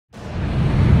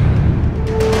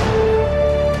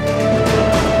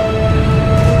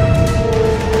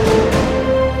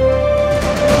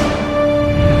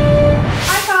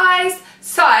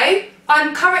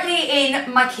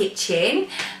my kitchen,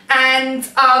 and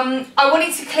I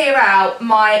wanted to clear out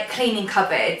my cleaning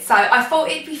cupboard. So I thought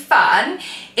it'd be fun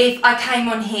if I came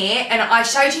on here and I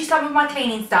showed you some of my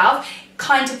cleaning stuff,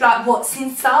 kind of like what's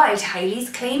inside Hayley's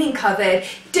cleaning cupboard.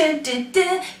 Dun, dun,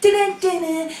 dun, dun, dun, dun,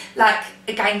 dun. Like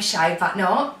a game show, but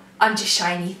not. I'm just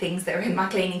showing you things that are in my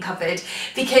cleaning cupboard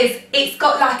because it's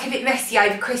got like a bit messy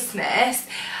over Christmas.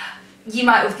 You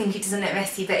might all think it doesn't look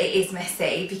messy, but it is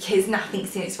messy because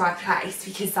nothing's in its right place.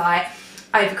 Because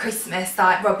over Christmas,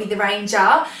 like Robbie the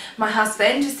Ranger, my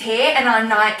husband, was here, and I'm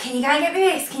like, can you go and get me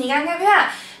this? Can you go and get me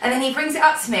that? And then he brings it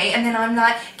up to me, and then I'm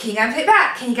like, can you go and put it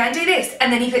back? Can you go and do this?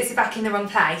 And then he puts it back in the wrong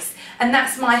place. And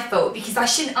that's my fault because I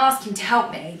shouldn't ask him to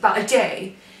help me, but I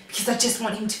do because I just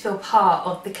want him to feel part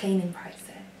of the cleaning process.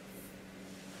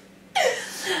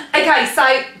 Okay,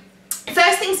 so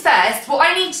first things first, what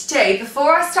I need to do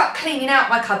before I start cleaning out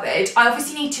my cupboard, I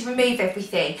obviously need to remove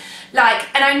everything. Like,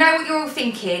 and I know what you're all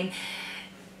thinking,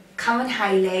 come on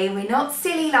Hayley, we're not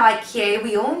silly like you,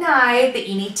 we all know that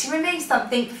you need to remove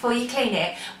something before you clean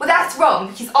it. Well, that's wrong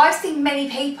because I've seen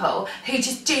many people who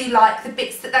just do like the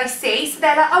bits that they see, so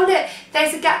they're like, oh look,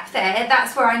 there's a gap there,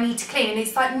 that's where I need to clean, and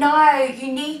it's like, no,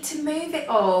 you need to move it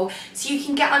all so you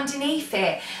can get underneath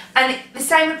it. And the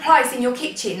same applies in your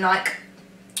kitchen, like,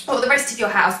 or the rest of your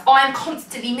house. I am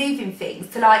constantly moving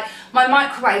things. So like my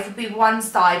microwave would be one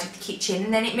side of the kitchen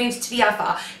and then it moves to the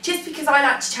other, just because I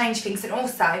like to change things, and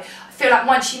also I feel like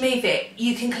once you move it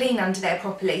you can clean under there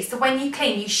properly. So when you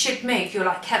clean you should move your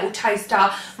like kettle,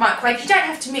 toaster, microwave. You don't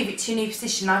have to move it to a new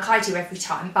position like I do every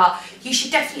time, but you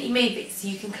should definitely move it so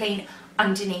you can clean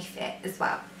underneath it as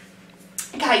well.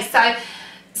 Okay, so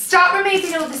start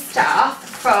removing all the stuff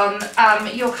from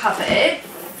your cupboard,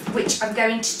 which I'm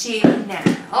going to do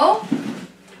now.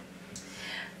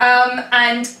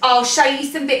 And I'll show you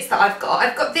some bits that I've got.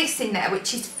 I've got this in there,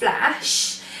 which is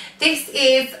Flash. This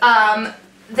is the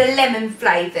lemon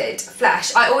flavoured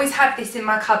Flash. I always have this in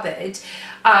my cupboard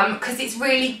because it's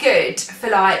really good for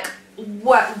like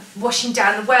washing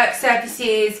down the work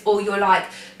surfaces or your like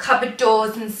cupboard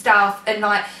doors and stuff. And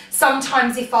like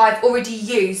sometimes if I've already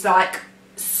used like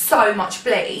so much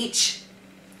bleach,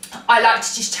 I like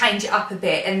to just change it up a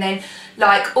bit. And then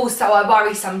like also I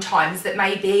worry sometimes that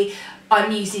maybe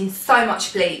I'm using so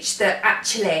much bleach that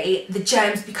actually the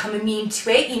germs become immune to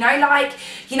it. You know like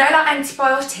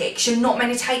antibiotics, you're not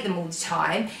meant to take them all the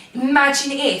time.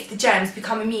 Imagine if the germs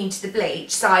become immune to the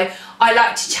bleach. So I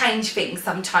like to change things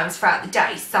sometimes throughout the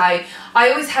day. So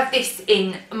I always have this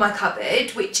in my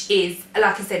cupboard, which is,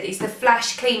 like I said, it's the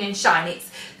Flash Clean and Shine. It's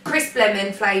crisp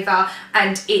lemon flavour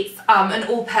and it's an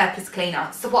all-purpose cleaner.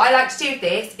 So what I like to do with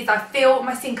this is I fill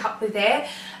my sink up with it,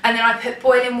 and then I put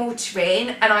boiling water in,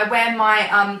 and I wear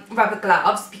my rubber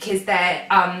gloves because they're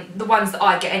the ones that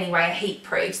I get anyway are heat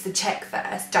proof. So check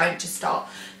first, don't just start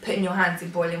putting your hands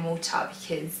in boiling water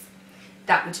because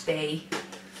that would be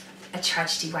a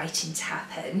tragedy waiting to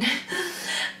happen.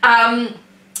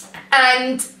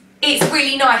 And it's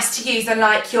really nice to use on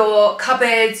like your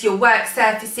cupboards, your work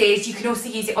surfaces. You can also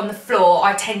use it on the floor.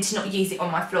 I tend to not use it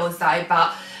on my floors though,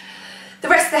 but the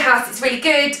rest of the house it's really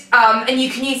good. And you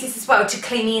can use this as well to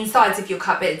clean the insides of your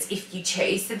cupboards if you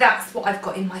choose. So that's what I've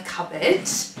got in my cupboard.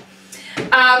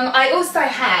 I also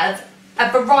have a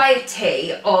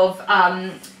variety of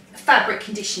fabric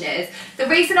conditioners. The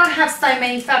reason I have so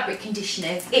many fabric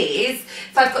conditioners is,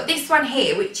 so I've got this one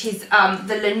here, which is the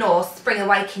Lennor Spring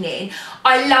Awakening.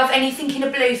 I love anything in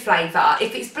a blue flavour.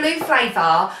 If it's blue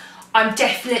flavour, I'm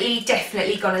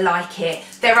definitely gonna like it.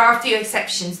 There are a few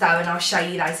exceptions though, and I'll show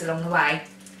you those along the way.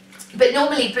 But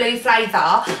normally blue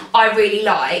flavour I really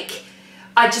like.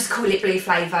 I just call it blue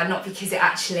flavour, not because it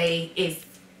actually is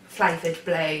flavoured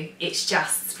blue. It's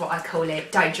just what I call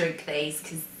it. Don't drink these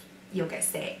because you'll get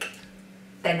sick.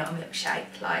 They're not a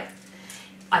milkshake, like,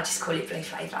 I just call it blue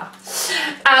flavour.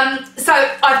 So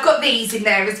I've got these in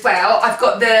there as well. I've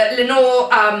got the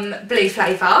Lennor blue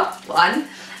flavour one,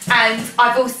 and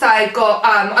I've also got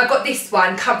I've got this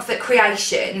one, Comfort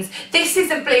Creations. This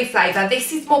isn't blue flavour,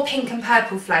 this is more pink and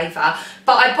purple flavour,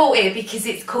 but I bought it because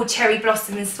it's called Cherry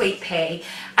Blossom and Sweet Pea,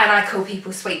 and I call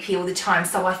people Sweet Pea all the time,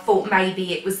 so I thought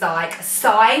maybe it was like a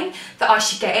sign that I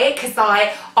should get it, because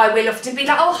I will often be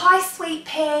like, oh hi Sweet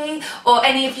Pea, or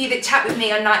any of you that chat with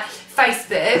me on like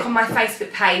Facebook, on my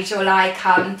Facebook page, or like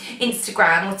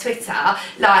Instagram or Twitter,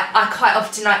 like I quite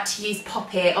often like to use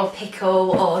Poppet or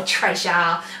Pickle or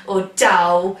Treasure or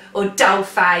Dull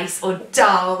Face or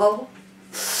Dull.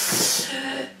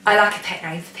 I like a pet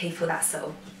name for people, that's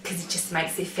all, because it just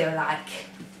makes it feel like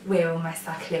we're almost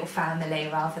like a little family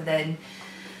rather than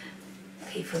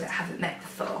people that haven't met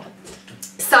before.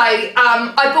 So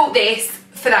I bought this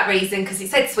for that reason, because it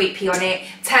said sweet pea on it.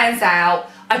 Turns out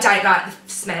I don't like the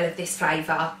smell of this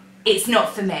flavour. It's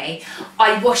not for me.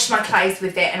 I washed my clothes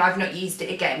with it and I've not used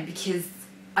it again because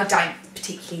I don't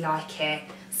particularly like it.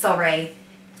 Sorry,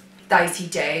 those who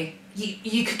do.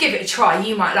 You could give it a try,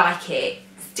 you might like it.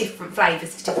 It's different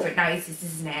flavours for different noses,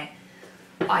 isn't it?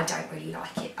 I don't really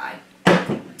like it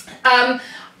though.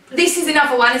 This is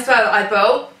another one as well that I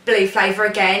bought, blue flavour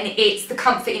again. It's the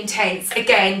Comfort Intense.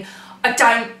 Again, I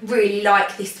don't really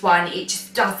like this one. It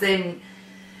just doesn't,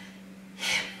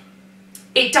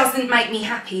 it doesn't make me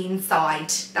happy inside,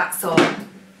 that's all.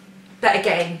 But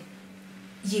again,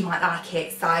 you might like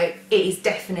it, so it is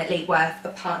definitely worth a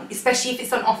punt, especially if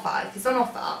it's on offer. If it's on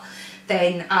offer,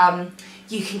 then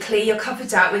you can clear your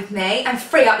cupboard out with me and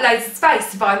free up loads of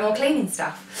space to buy more cleaning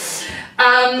stuff.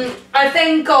 I've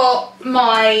then got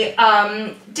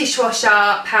my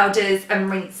dishwasher powders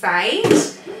and rinse aid.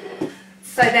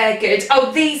 So they're good.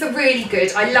 Oh, these are really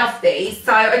good. I love these.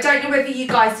 So I don't know whether you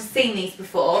guys have seen these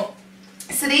before.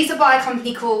 So these are by a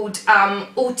company called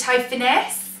OXO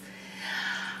Finesse.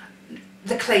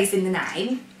 The clue's in the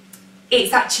name.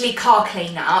 It's actually car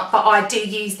cleaner, but I do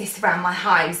use this around my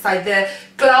home. So the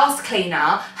glass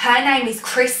cleaner, her name is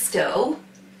Crystal,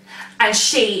 and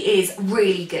she is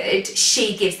really good.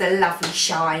 She gives a lovely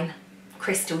shine.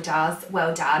 Crystal does,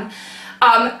 well done.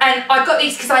 And I got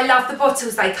these because I love the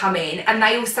bottles they come in, and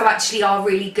they also actually are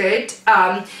really good.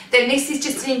 Then this is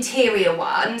just an interior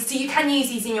one, so you can use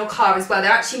these in your car as well.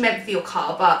 They're actually meant for your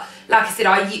car, but like I said,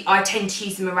 I tend to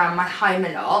use them around my home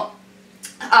a lot.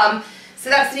 So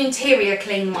that's an interior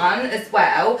clean one as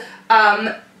well.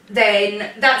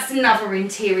 Then that's another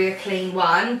interior clean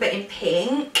one, but in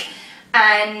pink.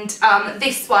 And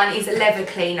this one is a leather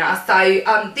cleaner.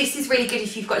 So this is really good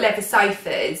if you've got leather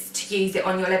sofas, to use it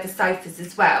on your leather sofas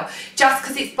as well. Just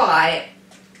because it's by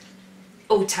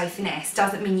OXO Finesse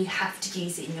doesn't mean you have to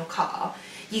use it in your car.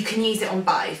 You can use it on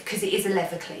both because it is a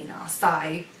leather cleaner.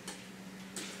 So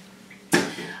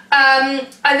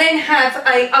I then have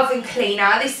a oven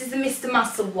cleaner. This is a Mr.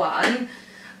 Muscle one.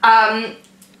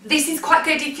 This is quite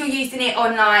good if you're using it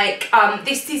on like,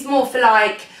 this is more for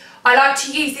like, I like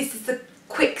to use this as a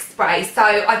quick spray. So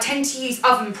I tend to use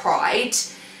Oven Pride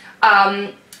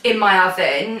in my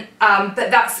oven,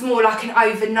 but that's more like an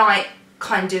overnight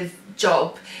kind of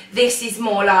job. This is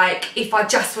more like if I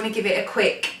just want to give it a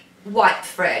quick wipe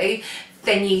through,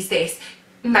 then use this.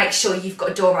 Make sure you've got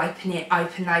a door open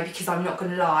though, because I'm not going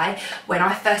to lie, when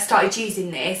I first started using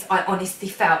this, I honestly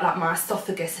felt like my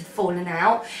esophagus had fallen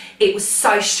out. It was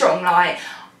so strong. Like,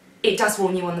 it does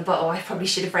warn you on the bottle, I probably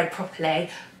should have read properly,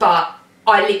 but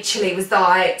I literally was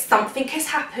like, something has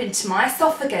happened to my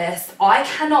esophagus, I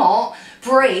cannot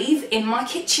breathe in my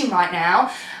kitchen right now.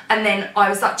 And then I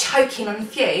was like choking on the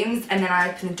fumes, and then I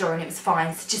opened the door and it was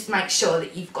fine. So just make sure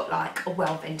that you've got like a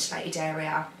well ventilated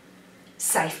area.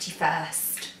 Safety first.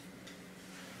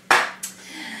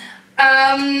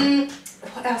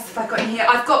 What else have I got in here?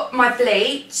 I've got my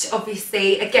bleach,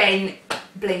 obviously, again,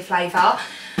 blue flavour.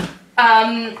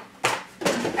 And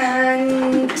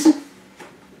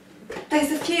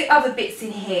there's a few other bits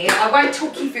in here. I won't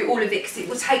talk you through all of it because it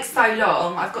will take so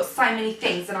long. I've got so many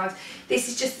things, and this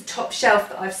is just the top shelf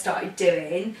that I've started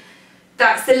doing.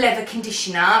 That's the leather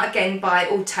conditioner, again by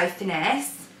OXO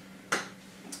Finesse.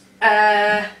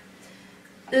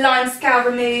 Lime scale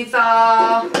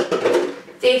remover.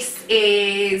 This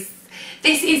is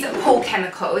Paul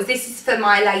Chemicals. This is for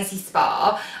my lazy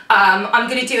spa. I'm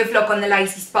going to do a vlog on the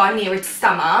lazy spa nearer to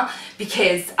summer,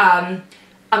 because I'm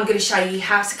going to show you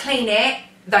how to clean it,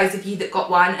 those of you that got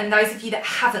one, and those of you that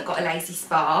haven't got a lazy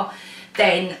spa,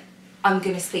 then I'm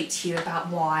going to speak to you about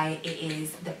why it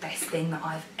is the best thing that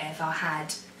I've ever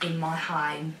had in my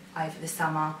home over the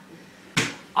summer.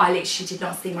 I literally did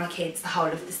not see my kids the whole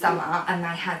of the summer, and they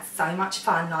had so much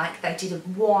fun. Like, they didn't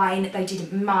whine, they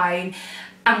didn't moan,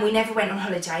 and we never went on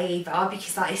holiday either,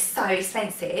 because that is so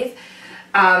expensive.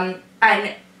 And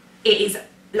it is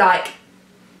like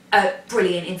a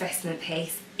brilliant investment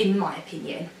piece, in my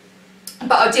opinion.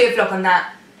 But I'll do a vlog on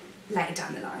that later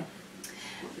down the line.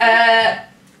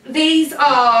 These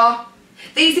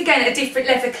again are different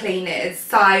leather cleaners.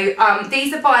 So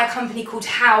these are by a company called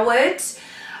Howard.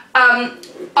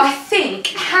 I think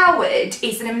Howard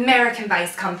is an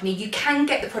American-based company. You can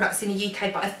get the products in the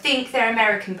UK, but I think they're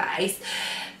American-based.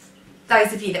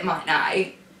 Those of you that might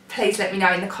know, please let me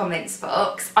know in the comments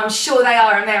box. I'm sure they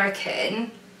are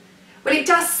American. Well, it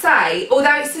does say,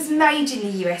 although it says made in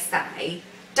the USA,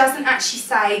 doesn't actually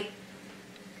say,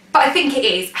 but I think it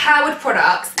is. Howard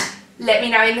products. Let me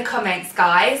know in the comments,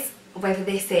 guys, whether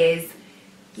this is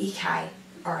UK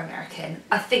or American.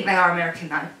 I think they are American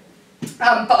though.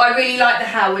 But I really like the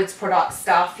Howard's product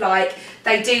stuff. Like,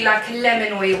 they do like a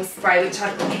lemon oil spray, which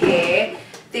I've got here.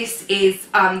 This is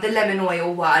the lemon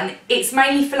oil one. It's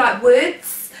mainly for like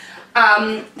woods.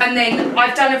 And then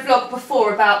I've done a vlog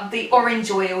before about the orange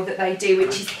oil that they do,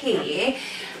 which is here.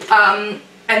 And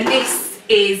this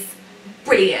is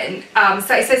brilliant.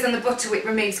 So it says on the bottle it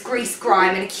removes grease,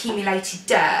 grime and accumulated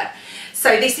dirt.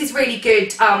 So this is really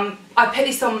good. I put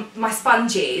this on my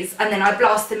sponges and then I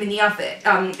blast them in the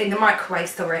oven, in the microwave,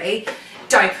 sorry.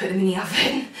 Don't put them in the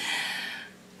oven.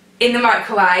 In the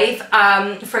microwave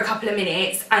for a couple of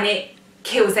minutes, and it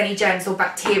kills any germs or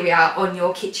bacteria on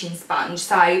your kitchen sponge.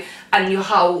 So, and your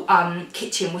whole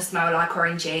kitchen will smell like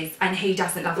oranges, and who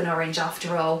doesn't love an orange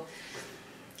after all?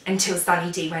 Until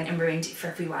Sunny D went and ruined it for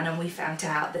everyone, and we found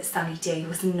out that Sunny D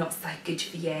was not so good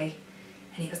for you,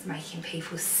 and it was making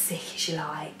people sick as you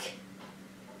like.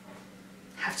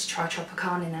 Have to try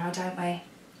Tropicana now, don't we?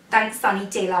 Thanks, Sunny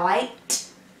Delight.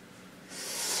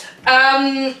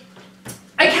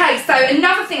 Okay, so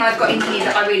another thing I've got in here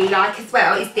that I really like as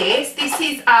well is this. This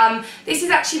is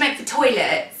actually meant for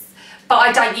toilets, but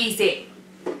I don't use it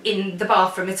in the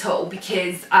bathroom at all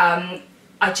because I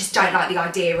just don't like the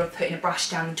idea of putting a brush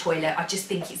down the toilet. I just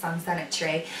think it's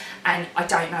unsanitary, and I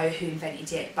don't know who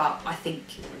invented it, but I think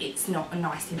it's not a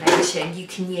nice invention. You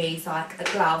can use like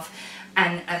a glove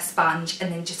and a sponge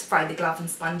and then just throw the glove and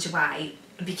sponge away,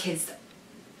 because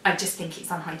I just think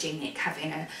it's unhygienic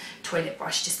having a toilet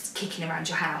brush just kicking around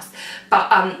your house.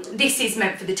 But this is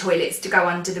meant for the toilets to go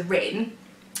under the rim.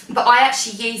 But I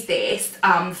actually use this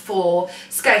for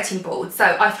skirting boards.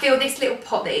 So I fill this little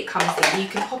pot that it comes in. You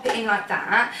can pop it in like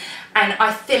that. And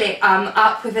I fill it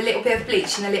up with a little bit of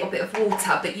bleach and a little bit of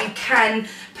water. But you can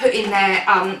put in there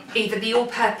either the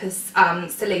all-purpose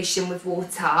solution with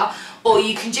water, or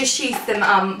you can just use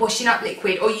some washing up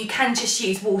liquid, or you can just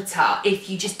use water if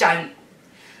you just don't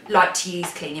like to use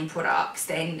cleaning products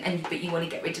but you want to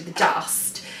get rid of the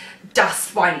dust.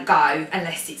 Dust won't go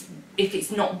unless if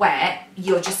it's not wet,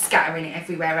 you're just scattering it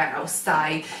everywhere else,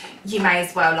 so you may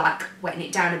as well like wetten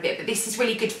it down a bit. But this is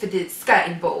really good for the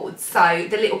skirting boards, so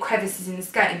the little crevices in the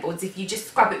skirting boards, if you just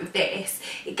scrub it with this,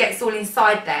 it gets all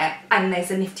inside there, and there's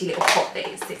a nifty little pot that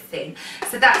it sits in,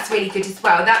 so that's really good as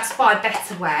well. That's by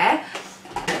Better Wear.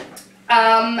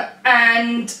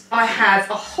 And I have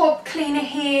a hob cleaner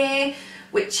here,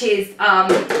 which is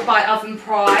by Oven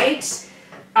Pride.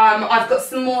 I've got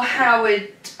some more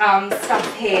Howard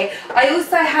stuff here. I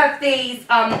also have these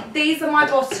are my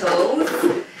bottles.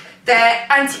 They're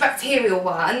antibacterial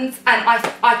ones, and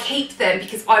I keep them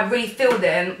because I refill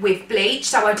them with bleach.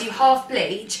 So I do half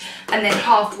bleach and then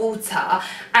half water,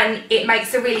 and it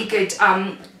makes a really good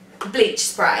bleach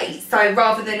spray. So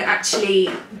rather than actually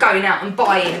going out and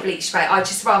buying a bleach spray, I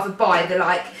just rather buy the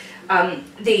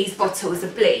these bottles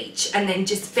of bleach and then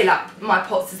just fill up my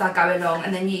pots as I go along,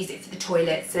 and then use it for the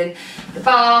toilets and the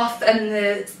bath and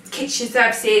the kitchen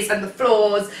surfaces and the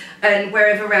floors and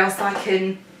wherever else I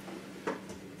can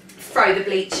throw the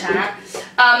bleach at.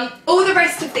 All the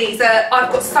rest of these are,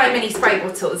 I've got so many spray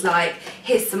bottles, like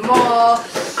here's some more.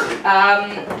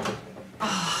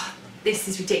 Oh, this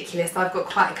is ridiculous. I've got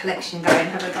quite a collection going,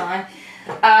 haven't I?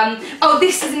 Oh,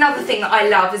 this is another thing that I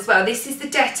love as well. This is the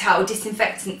Dettol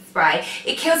disinfectant spray.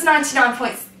 It kills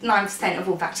 99.9% of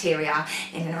all bacteria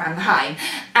in and around the home,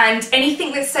 and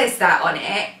anything that says that on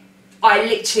it, I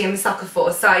literally am a sucker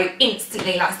for. So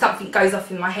instantly, like, something goes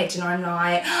off in my head and I'm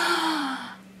like,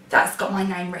 oh, that's got my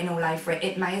name written all over it.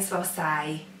 It may as well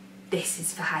say, this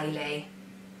is for Hayley.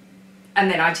 And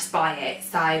then I just buy it.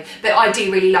 So, but I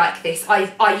do really like this.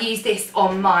 I use this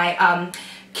on my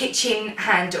kitchen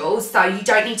handles, so you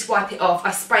don't need to wipe it off.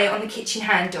 I spray it on the kitchen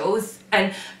handles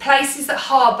and places that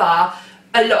harbour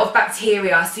a lot of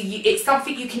bacteria, so it's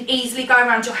something you can easily go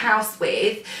around your house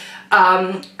with,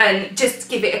 and just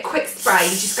give it a quick spray.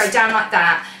 You just go down like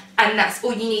that, and that's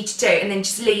all you need to do, and then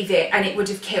just leave it, and it would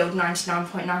have killed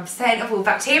 99.9% of all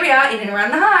bacteria in and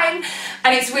around the home.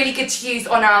 And it's really good to use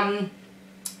on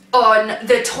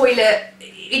the toilet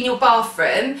in your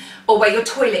bathroom, or where your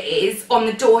toilet is, on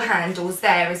the door handles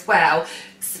there as well.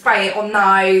 Spray it on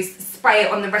those, spray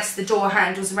it on the rest of the door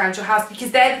handles around your house,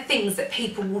 because they're the things that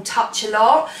people will touch a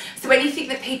lot. So anything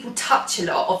that people touch a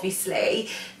lot, obviously,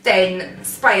 then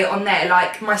spray it on there.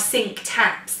 Like my sink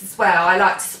taps as well, I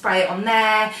like to spray it on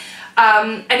there.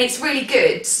 And it's really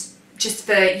good just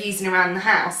for using around the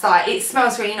house. Like, it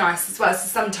smells really nice as well, so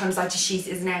sometimes I just use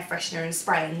it as an air freshener and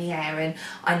spray in the air, and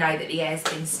I know that the air's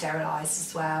been sterilised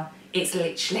as well. It's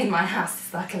literally, in my house,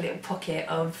 it's like a little pocket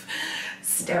of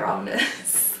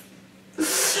sterileness.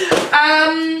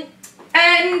 And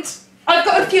I've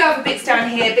got a few other bits down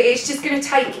here, but it's just going to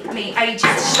take me ages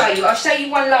to show you. I'll show you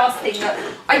one last thing that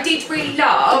I did really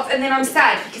love, and then I'm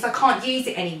sad because I can't use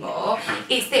it anymore.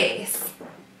 It's this.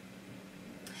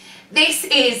 This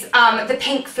is the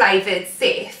pink flavoured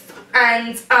Sif,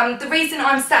 and the reason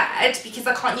I'm sad because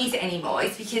I can't use it anymore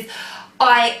is because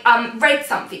I read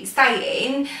something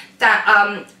saying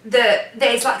that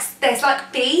there's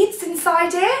like beads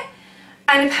inside it,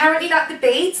 and apparently like the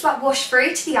beads like wash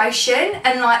through to the ocean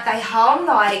and like they harm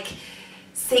like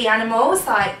sea animals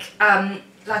like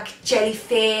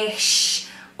jellyfish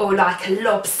or like a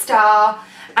lobster,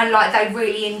 and like they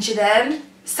really injure them.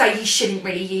 So you shouldn't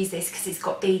really use this because it's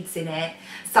got beads in it.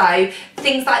 So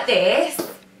things like this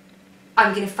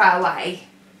I'm going to throw away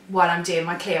while I'm doing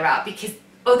my clear out, because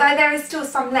although there is still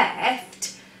some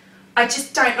left, I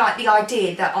just don't like the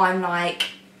idea that I'm like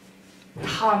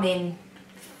harming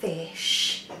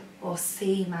fish or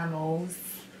sea mammals.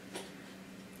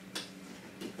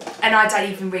 And I don't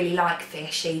even really like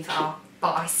fish either,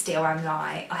 but I still am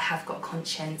like, I have got a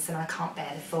conscience and I can't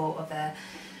bear the thought of a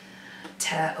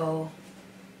turtle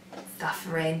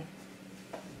suffering.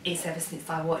 It's ever since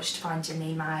I watched Finding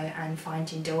Nemo and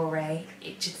Finding Dory,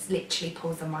 it just literally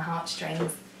pulls on my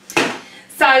heartstrings.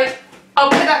 So I'll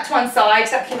put that to one side,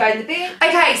 that can go in the bin.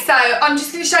 Okay, so I'm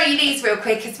just going to show you these real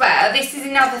quick as well. This is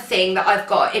another thing that I've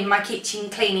got in my kitchen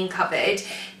cleaning cupboard.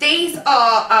 These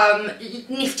are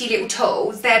nifty little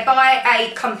tools. They're by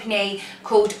a company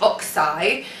called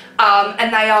OXO.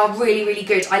 And they are really, really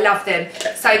good. I love them.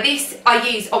 So this I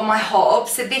use on my hob.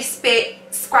 So this bit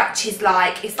scratches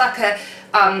like, it's like a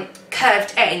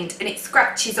curved end, and it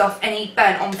scratches off any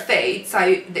burnt on food,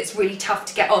 so that's really tough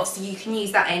to get off. So you can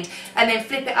use that end and then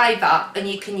flip it over and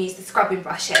you can use the scrubbing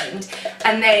brush end.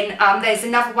 And then there's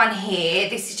another one here.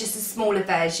 This is just a smaller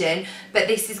version, but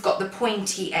this has got the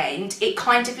pointy end. It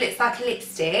kind of looks like a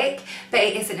lipstick, but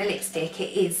it isn't a lipstick,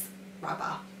 it is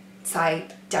rubber. So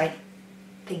don't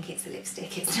think it's a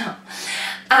lipstick, it's not.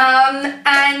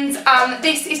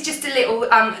 This is just a little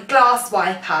glass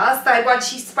wiper, so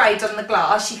once you've sprayed on the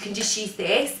glass you can just use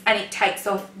this and it takes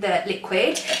off the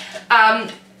liquid.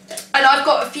 And I've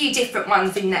got a few different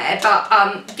ones in there,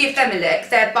 but give them a look.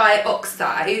 They're by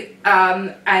OXO,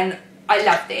 and I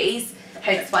love these,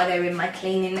 hence why they're in my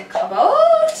cleaning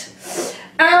cupboard.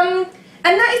 And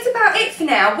that is about it for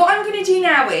now. What I'm going to do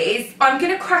now is I'm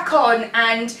going to crack on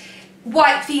and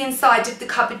wipe the inside of the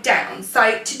cupboard down.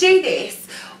 So to do this,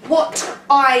 what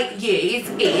I use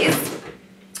is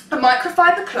a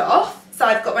microfiber cloth. So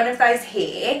I've got one of those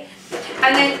here,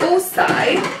 and then also,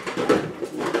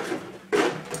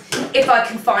 if I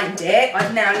can find it,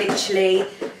 I've now literally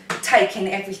taken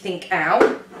everything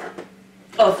out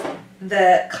of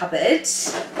the cupboard.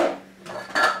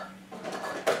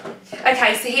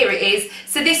 Okay, so here it is.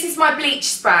 So this is my bleach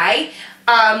spray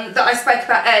that I spoke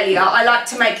about earlier. I like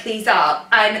to make these up,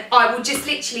 and I will just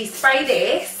literally spray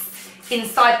this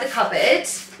inside the cupboard,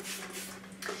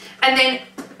 and then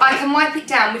I can wipe it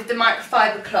down with the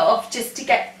microfiber cloth just to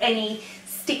get any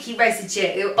sticky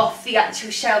residue off the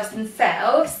actual shelves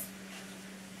themselves.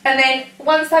 And then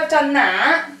once I've done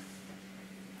that,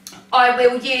 I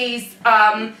will use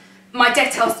my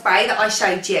Dettol spray that I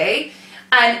showed you,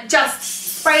 and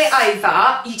just spray it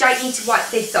over. You don't need to wipe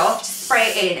this off, just spray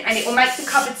it in, and it will make the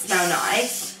cupboard smell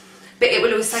nice, but it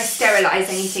will also sterilise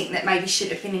anything that maybe should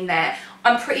have been in there.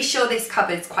 I'm pretty sure this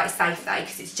cupboard's quite safe though,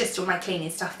 because it's just all my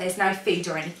cleaning stuff. There's no food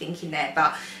or anything in there,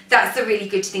 but that's a really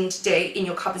good thing to do in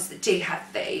your cupboards that do have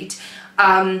food.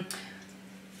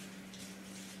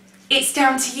 It's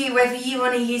down to you whether you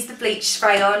want to use the bleach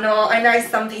spray or not. I know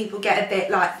some people get a bit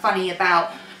like funny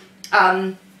about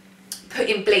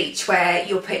putting bleach where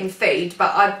you're putting food,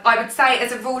 but I would say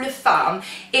as a rule of thumb,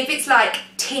 if it's like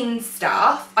tin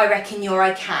stuff, I reckon you're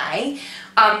okay.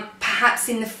 Perhaps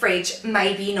in the fridge,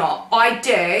 maybe not. I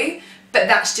do, but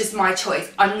that's just my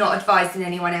choice. I'm not advising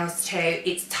anyone else to.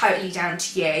 It's totally down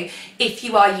to you. If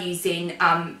you are using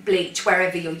bleach,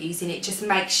 wherever you're using it, just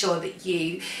make sure that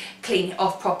you clean it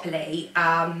off properly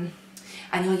and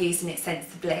you're using it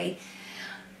sensibly.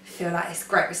 I feel like it's a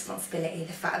great responsibility,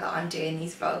 the fact that I'm doing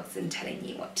these vlogs and telling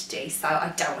you what to do, so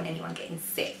I don't want anyone getting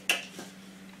sick.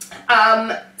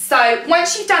 So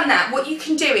once you've done that, what you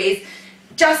can do is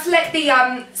just let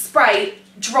the spray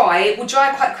dry. It will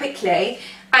dry quite quickly,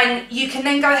 and you can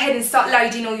then go ahead and start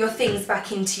loading all your things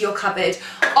back into your cupboard.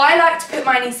 I like to put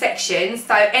mine in sections,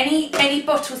 so any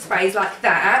bottle sprays like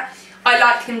that, I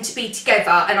like them to be together,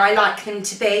 and I like them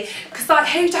to be, because like,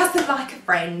 who doesn't like a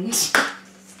friend?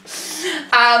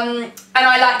 And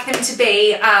I like them to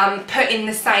be put in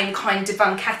the same kind of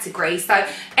category. So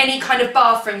any kind of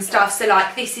bathroom stuff, so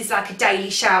like this is like a daily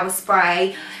shower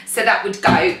spray, so that would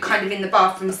go kind of in the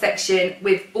bathroom section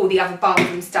with all the other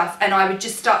bathroom stuff, and I would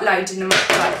just start loading them up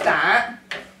like that.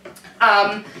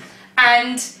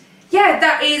 And yeah,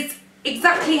 that is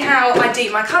exactly how I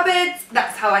do my cupboards.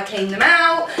 That's how I clean them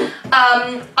out.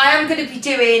 I am going to be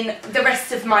doing the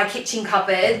rest of my kitchen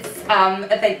cupboards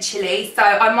eventually, so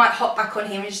I might hop back on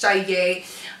here and show you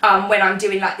when I'm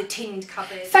doing like the tinned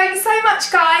cupboards. Thanks so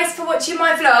much guys for watching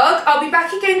my vlog. I'll be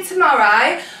back again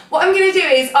tomorrow. What I'm going to do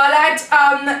is I'll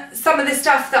add some of the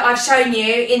stuff that I've shown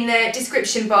you in the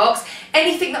description box.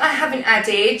 Anything that I haven't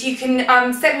added, you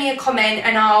can send me a comment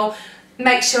and I'll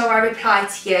make sure I reply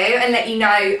to you and let you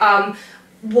know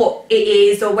what it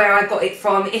is or where I got it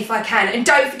from if I can. And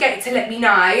don't forget to let me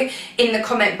know in the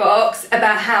comment box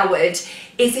about Howard.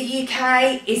 Is it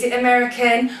UK? Is it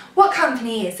American? What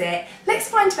company is it? Let's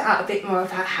find out a bit more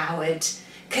about Howard,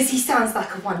 because he sounds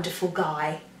like a wonderful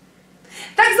guy.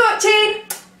 Thanks for watching.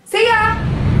 See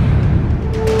ya!